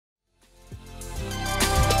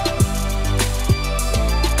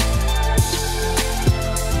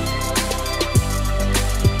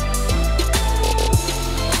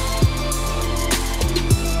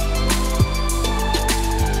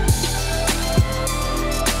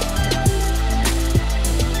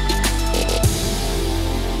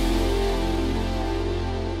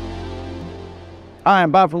Hi,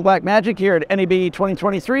 I'm Bob from Blackmagic here at NAB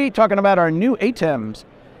 2023 talking about our new ATEMs.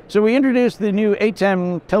 So we introduced the new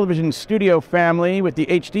ATEM Television Studio family with the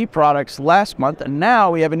HD products last month, and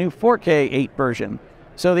now we have a new 4K 8 version.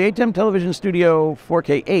 So the ATEM Television Studio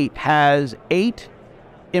 4K 8 has 8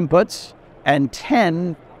 inputs and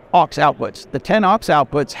 10 aux outputs. The 10 aux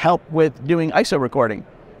outputs help with doing ISO recording.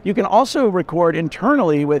 You can also record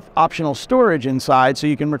internally with optional storage inside, so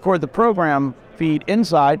you can record the program feed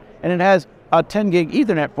inside, and it has a 10 gig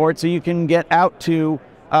Ethernet port, so you can get out to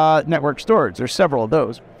network storage. There's several of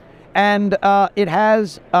those. And it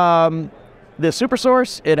has the super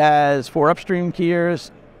source. It has 4 upstream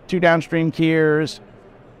keyers, 2 downstream keyers.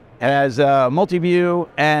 It has multi-view,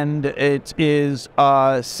 and it is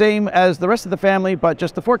same as the rest of the family, but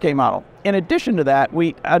just the 4K model. In addition to that,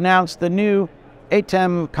 we announced the new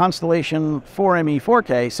ATEM Constellation 4ME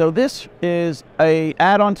 4K. So this is a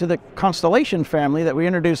add-on to the Constellation family that we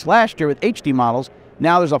introduced last year with HD models.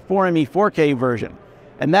 Now there's a 4ME 4K version,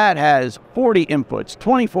 and that has 40 inputs,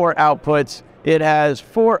 24 outputs. It has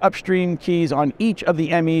 4 upstream keys on each of the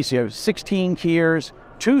MEs. So you have 16 keyers,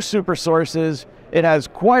 2 super sources. It has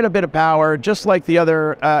quite a bit of power, just like the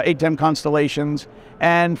other ATEM Constellations.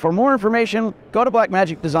 And for more information, go to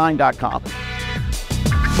blackmagicdesign.com.